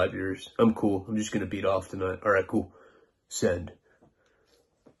up for 5 years. I'm cool. I'm just going to beat off tonight. All right, cool. Send.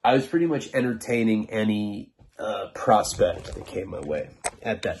 I was pretty much entertaining any prospect that came my way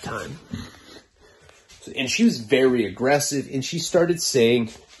at that time. So, and she was very aggressive, and she started saying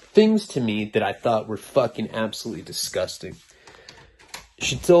things to me that I thought were fucking absolutely disgusting.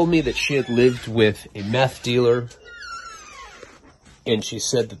 She told me that she had lived with a meth dealer, and she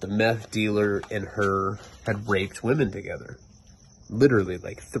said that the meth dealer and her had raped women together. Literally,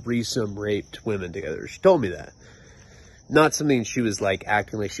 like threesome raped women together. She told me that. Not something she was like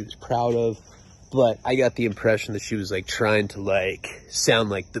acting like she was proud of, but I got the impression that she was like trying to like sound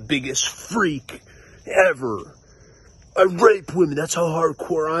like the biggest freak ever. I rape women. That's how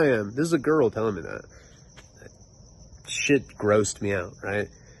hardcore I am. This is a girl telling me that. Shit grossed me out, right?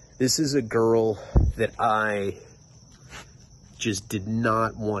 This is a girl that I just did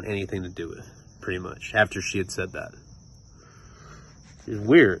not want anything to do with, pretty much, after she had said that. It was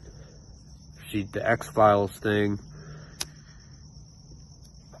weird. The X-Files thing,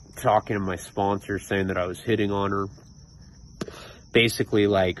 talking to my sponsor, saying that I was hitting on her, basically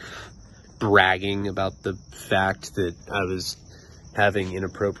like bragging about the fact that I was having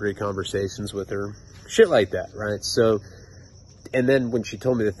inappropriate conversations with her, shit like that, right? So, and then when she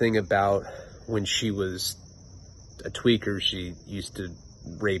told me the thing about when she was a tweaker, she used to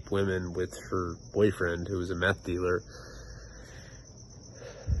rape women with her boyfriend, who was a meth dealer,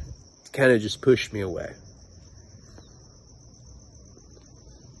 kind of just pushed me away.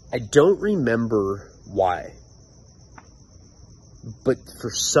 I don't remember why. But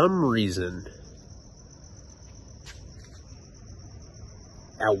for some reason,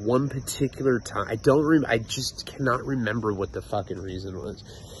 at one particular time, I just cannot remember what the fucking reason was.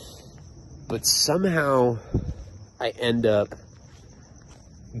 But somehow I end up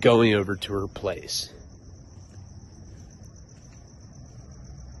going over to her place.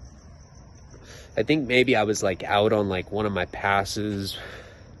 I think maybe I was like out on like one of my passes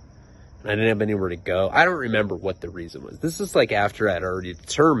and I didn't have anywhere to go. I don't remember what the reason was. This is like after I'd already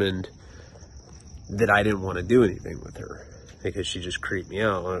determined that I didn't want to do anything with her because she just creeped me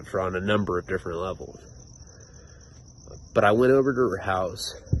out on a number of different levels. But I went over to her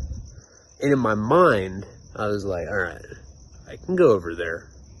house, and in my mind, I was like, all right, I can go over there.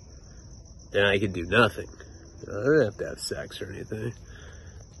 Then I can do nothing. I don't have to have sex or anything.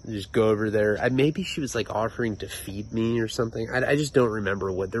 Just go over there. Maybe she was like offering to feed me or something. I just don't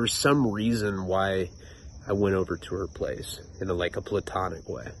remember what. There was some reason why I went over to her place in like a platonic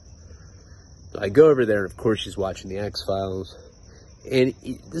way. So I go over there, and of course she's watching the X-Files. And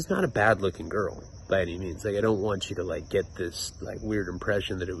it's not a bad looking girl by any means. Like, I don't want you to like get this like weird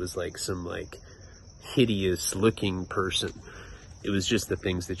impression that it was like some like hideous looking person. It was just the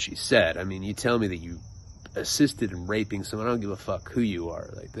things that she said. I mean, you tell me that you assisted in raping someone, I don't give a fuck who you are.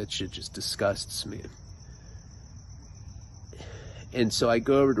 Like, that shit just disgusts me. And so I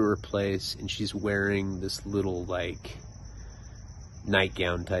go over to her place, and she's wearing this little like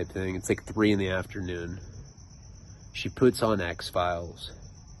nightgown type thing. It's like 3 PM. She puts on X-Files,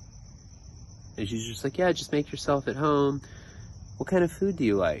 and she's just like, yeah, just make yourself at home. What kind of food do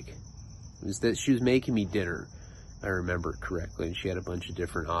you like? It was that she was making me dinner, I remember correctly, and she had a bunch of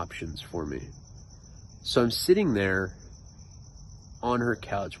different options for me. So I'm sitting there on her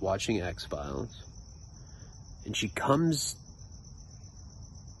couch watching X-Files, and she comes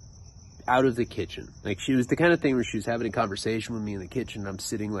out of the kitchen. Like, she was the kind of thing where she was having a conversation with me in the kitchen, and I'm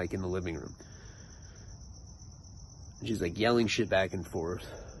sitting like in the living room. And she's like yelling shit back and forth.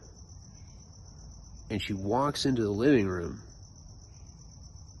 And she walks into the living room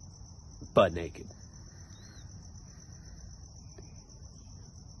butt naked.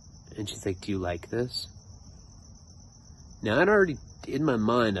 And she's like, do you like this? Now, I'd already, in my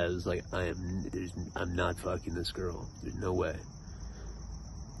mind, I was like, I'm not fucking this girl. There's no way.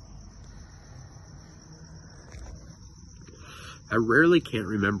 I rarely can't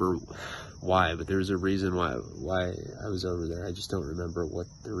remember why, but there's a reason why I was over there. I just don't remember what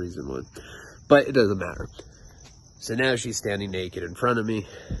the reason was. But it doesn't matter. So now she's standing naked in front of me.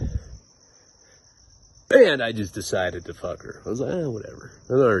 And I just decided to fuck her. I was like, whatever.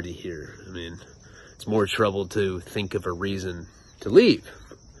 I'm already here. I mean, it's more trouble to think of a reason to leave.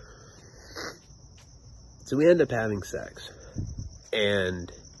 So we end up having sex.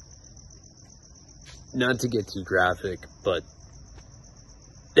 And not to get too graphic, but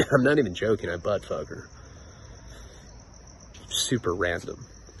I'm not even joking. I butt fuck her. Super random.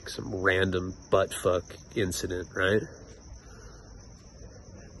 Like some random butt fuck incident, right?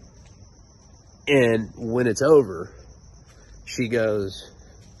 And when it's over, she goes,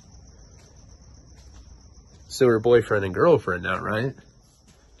 so we're boyfriend and girlfriend now, right?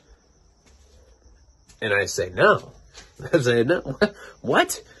 And I say, no. I say, no.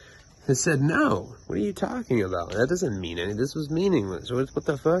 What? I said, no. What are you talking about? That doesn't mean anything. This was meaningless. What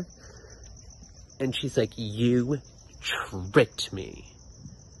the fuck? And she's like, you tricked me.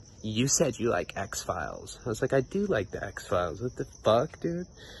 You said you like X-Files. I was like, I do like the X-Files. What the fuck, dude?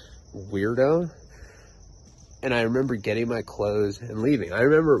 Weirdo. And I remember getting my clothes and leaving. I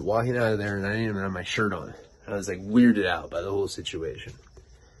remember walking out of there and I didn't even have my shirt on. I was like weirded out by the whole situation.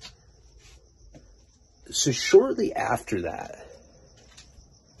 So shortly after that,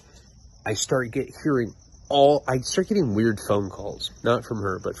 I start getting weird phone calls. Not from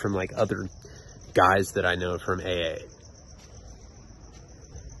her, but from like other guys that I know from AA.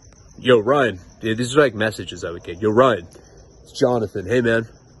 Yo, Ryan. Yeah, these are like messages I would get. Yo, Ryan. It's Jonathan. Hey, man.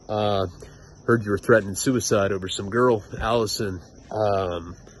 Heard you were threatening suicide over some girl, Allison.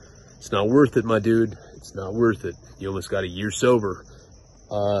 It's not worth it, my dude. It's not worth it. You almost got a year sober.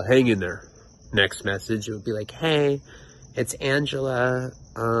 Hang in there. Next message, it would be like, hey, it's Angela.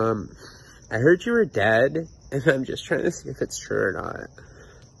 I heard you were dead, and I'm just trying to see if it's true or not.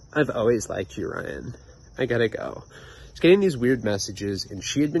 I've always liked you, Ryan. I gotta go. I was getting these weird messages, and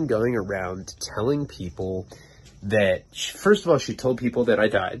she had been going around telling people that, first of all, she told people that I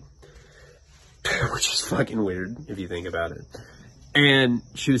died, which is fucking weird if you think about it. And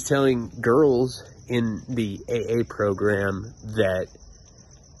she was telling girls in the AA program that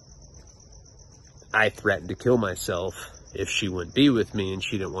I threatened to kill myself if she wouldn't be with me and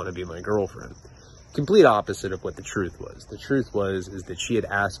she didn't want to be my girlfriend. complete opposite of what the truth was. The truth is that she had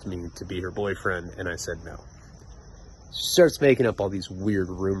asked me to be her boyfriend, and I said no. She starts making up all these weird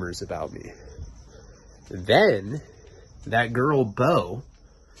rumors about me. Then, that girl, Bo,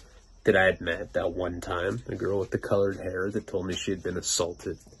 that I had met that one time, the girl with the colored hair that told me she had been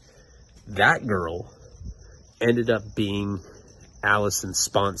assaulted, that girl ended up being Allison's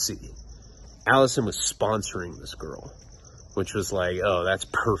sponsee. Allison was sponsoring this girl, which was like, oh, that's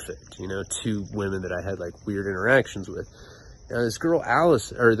perfect. You know, two women that I had like weird interactions with. Now this girl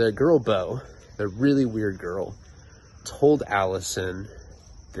Allison, or the girl Bo, the really weird girl, told Allison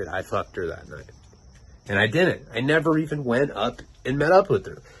that I fucked her that night. And I didn't. I never even went up and met up with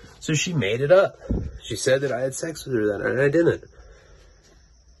her. So she made it up. She said that I had sex with her that night, and I didn't.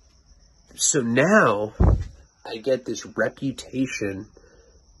 So now I get this reputation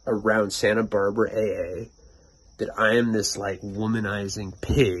around Santa Barbara AA that I am this like womanizing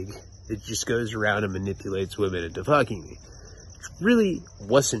pig that just goes around and manipulates women into fucking me. It really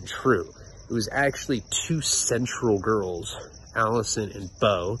wasn't true. It was actually two central girls, Allison and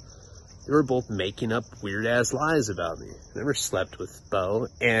Bo. They were both making up weird ass lies about me. I never slept with Bo,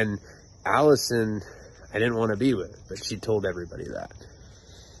 and Allison I didn't want to be with, but she told everybody that.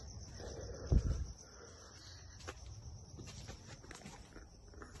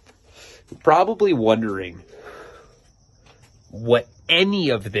 Probably wondering what any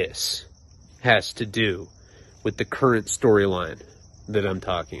of this has to do with the current storyline that I'm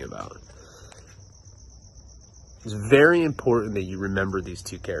talking about. It's very important that you remember these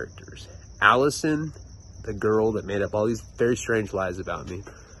two characters. Allison, the girl that made up all these very strange lies about me,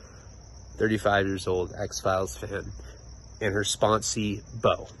 35 years old, X-Files fan, and her sponsee,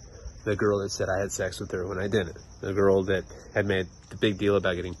 Bo, the girl that said I had sex with her when I didn't, the girl that had made the big deal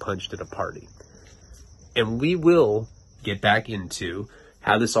about getting punched at a party. And we will get back into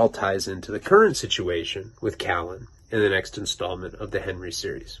how this all ties into the current situation with Callan in the next installment of the Henry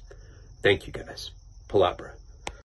series. Thank you guys. Palabra.